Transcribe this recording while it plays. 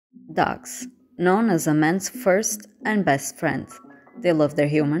Dogs, known as a man's first and best friend. They love their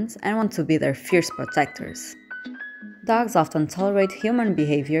humans and want to be their fierce protectors. Dogs often tolerate human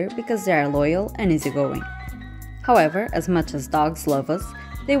behavior because they are loyal and easygoing. However, as much as dogs love us,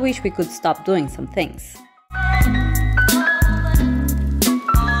 they wish we could stop doing some things.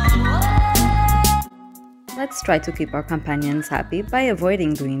 Let's try to keep our companions happy by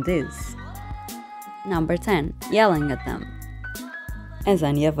avoiding doing this. Number 10. Yelling at them. As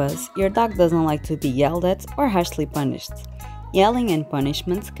any of us, your dog doesn't like to be yelled at or harshly punished. Yelling and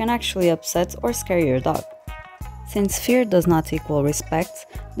punishments can actually upset or scare your dog. Since fear does not equal respect,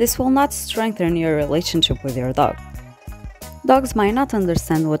 this will not strengthen your relationship with your dog. Dogs might not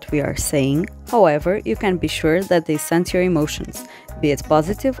understand what we are saying, however, you can be sure that they sense your emotions, be it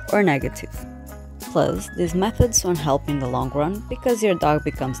positive or negative. Plus, these methods won't help in the long run because your dog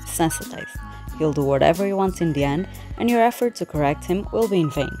becomes desensitized. He'll do whatever you want in the end, and your effort to correct him will be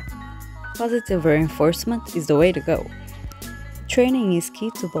in vain. Positive reinforcement is the way to go. Training is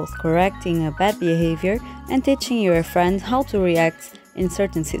key to both correcting a bad behavior and teaching your friend how to react in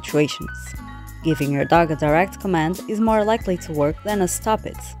certain situations. Giving your dog a direct command is more likely to work than a stop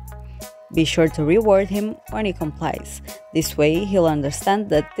it. Be sure to reward him when he complies. This way, he'll understand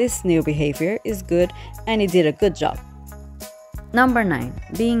that this new behavior is good and he did a good job. Number 9.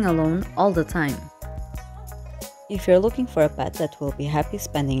 Being alone all the time. If you're looking for a pet that will be happy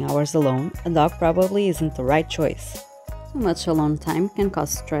spending hours alone, a dog probably isn't the right choice. Too much alone time can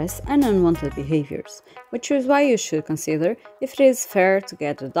cause stress and unwanted behaviors, which is why you should consider if it is fair to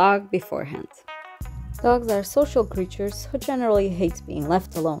get a dog beforehand. Dogs are social creatures who generally hate being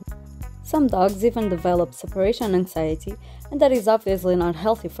left alone. Some dogs even develop separation anxiety, and that is obviously not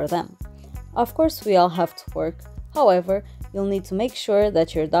healthy for them. Of course, we all have to work, however, you'll need to make sure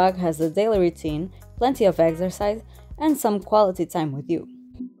that your dog has a daily routine, plenty of exercise, and some quality time with you.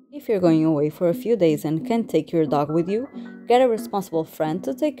 If you're going away for a few days and can't take your dog with you, get a responsible friend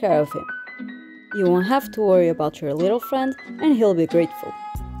to take care of him. You won't have to worry about your little friend and he'll be grateful.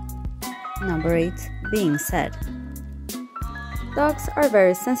 Number 8. Being sad. Dogs are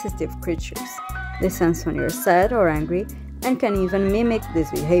very sensitive creatures. They sense when you're sad or angry and can even mimic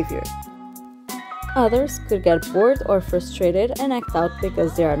this behavior. Others could get bored or frustrated and act out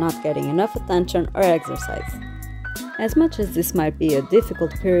because they are not getting enough attention or exercise. As much as this might be a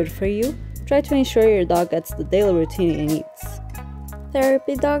difficult period for you, try to ensure your dog gets the daily routine he needs.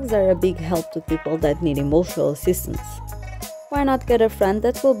 Therapy dogs are a big help to people that need emotional assistance. Why not get a friend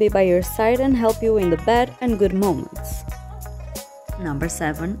that will be by your side and help you in the bad and good moments? Number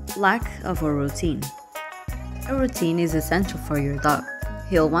 7. Lack of a routine. A routine is essential for your dog.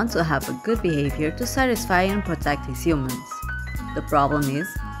 He'll want to have a good behavior to satisfy and protect his humans. The problem is,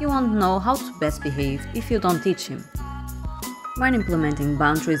 he won't know how to best behave if you don't teach him. When implementing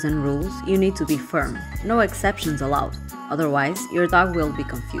boundaries and rules, you need to be firm, no exceptions allowed, otherwise your dog will be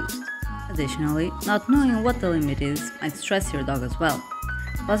confused. Additionally, not knowing what the limit is might stress your dog as well.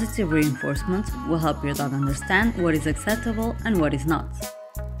 Positive reinforcement will help your dog understand what is acceptable and what is not.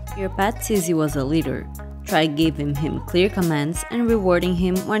 Your pet sees you as a leader. Try giving him clear commands and rewarding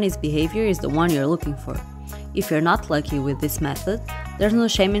him when his behavior is the one you're looking for. If you're not lucky with this method, there's no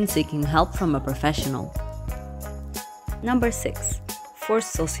shame in seeking help from a professional. Number 6.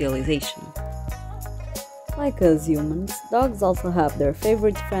 Forced socialization. Like us humans, dogs also have their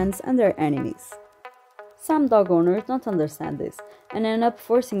favorite friends and their enemies. Some dog owners don't understand this and end up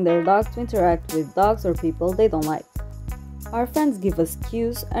forcing their dog to interact with dogs or people they don't like. Our friends give us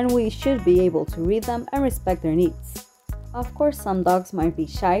cues and we should be able to read them and respect their needs. Of course, some dogs might be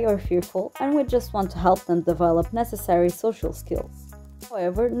shy or fearful and we just want to help them develop necessary social skills.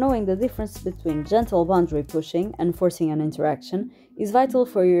 However, knowing the difference between gentle boundary pushing and forcing an interaction is vital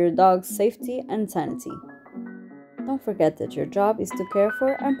for your dog's safety and sanity. Don't forget that your job is to care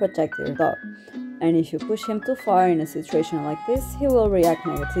for and protect your dog, and if you push him too far in a situation like this, he will react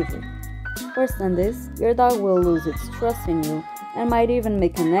negatively. Worse than this, your dog will lose its trust in you and might even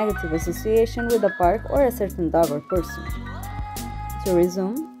make a negative association with a park or a certain dog or person. To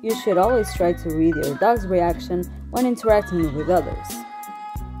resume, you should always try to read your dog's reaction when interacting with others.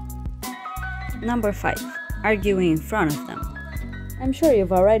 Number 5. Arguing in front of them. I'm sure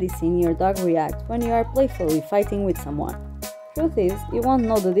you've already seen your dog react when you are playfully fighting with someone. Truth is, you won't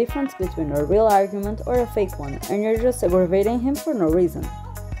know the difference between a real argument or a fake one, and you're just aggravating him for no reason.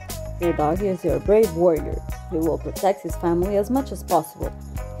 Your dog is your brave warrior. He will protect his family as much as possible.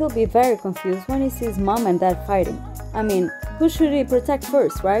 He'll be very confused when he sees mom and dad fighting. I mean, who should he protect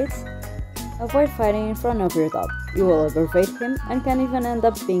first, right? Avoid fighting in front of your dog. You will aggravate him and can even end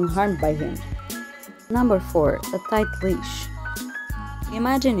up being harmed by him. Number 4. A tight leash.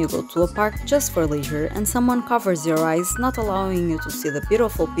 Imagine you go to a park just for leisure and someone covers your eyes, not allowing you to see the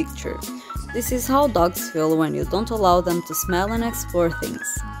beautiful picture. This is how dogs feel when you don't allow them to smell and explore things.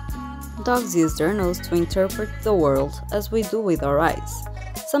 Dogs use their nose to interpret the world, as we do with our eyes.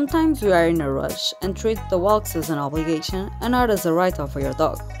 Sometimes we are in a rush and treat the walks as an obligation and not as a right of your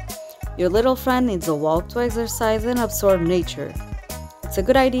dog. Your little friend needs a walk to exercise and absorb nature. It's a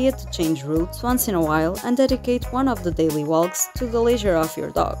good idea to change routes once in a while and dedicate one of the daily walks to the leisure of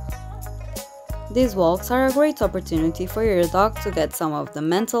your dog. These walks are a great opportunity for your dog to get some of the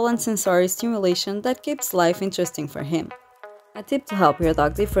mental and sensory stimulation that keeps life interesting for him. A tip to help your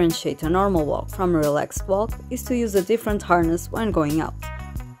dog differentiate a normal walk from a relaxed walk is to use a different harness when going out.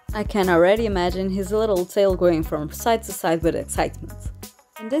 I can already imagine his little tail going from side to side with excitement.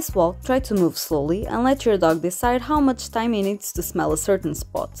 In this walk, try to move slowly and let your dog decide how much time he needs to smell a certain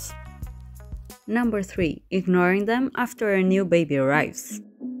spot. Number 3. Ignoring them after a new baby arrives.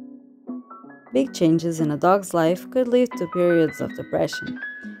 Big changes in a dog's life could lead to periods of depression.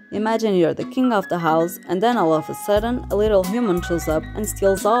 Imagine you're the king of the house and then all of a sudden a little human shows up and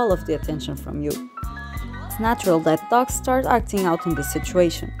steals all of the attention from you. It's natural that dogs start acting out in this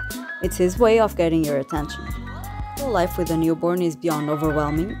situation. It's his way of getting your attention. Though life with a newborn is beyond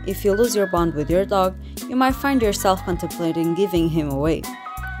overwhelming, if you lose your bond with your dog, you might find yourself contemplating giving him away.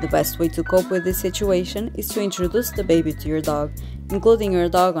 The best way to cope with this situation is to introduce the baby to your dog, including your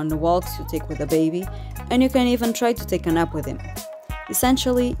dog on the walks you take with the baby, and you can even try to take a nap with him.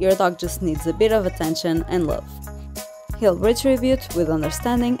 Essentially, your dog just needs a bit of attention and love. He'll retribute with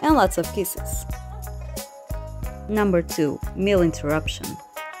understanding and lots of kisses. Number 2. Meal interruption.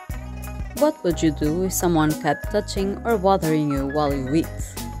 What would you do if someone kept touching or bothering you while you eat?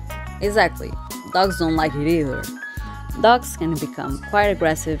 Exactly, dogs don't like it either. Dogs can become quite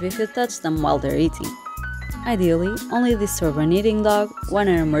aggressive if you touch them while they're eating. Ideally, only disturb an eating dog when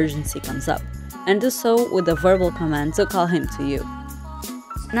an emergency comes up, and do so with a verbal command to call him to you.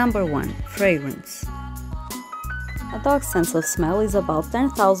 Number 1. Fragrance. A dog's sense of smell is about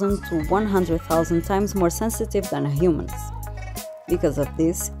 10,000 to 100,000 times more sensitive than a human's. Because of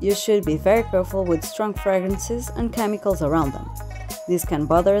this, you should be very careful with strong fragrances and chemicals around them. This can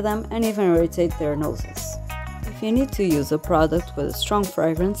bother them and even irritate their noses. If you need to use a product with a strong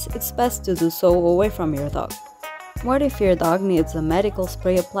fragrance, it's best to do so away from your dog. What if your dog needs a medical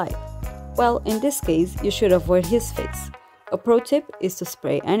spray applied? Well, in this case, you should avoid his face. A pro tip is to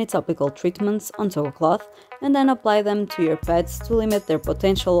spray any topical treatments onto a cloth and then apply them to your pets to limit their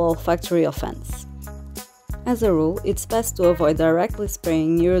potential olfactory offense. As a rule, it's best to avoid directly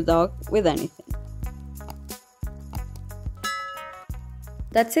spraying your dog with anything.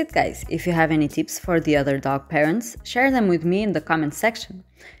 That's it, guys. If you have any tips for the other dog parents, share them with me in the comment section.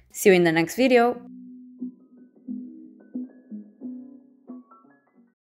 See you in the next video!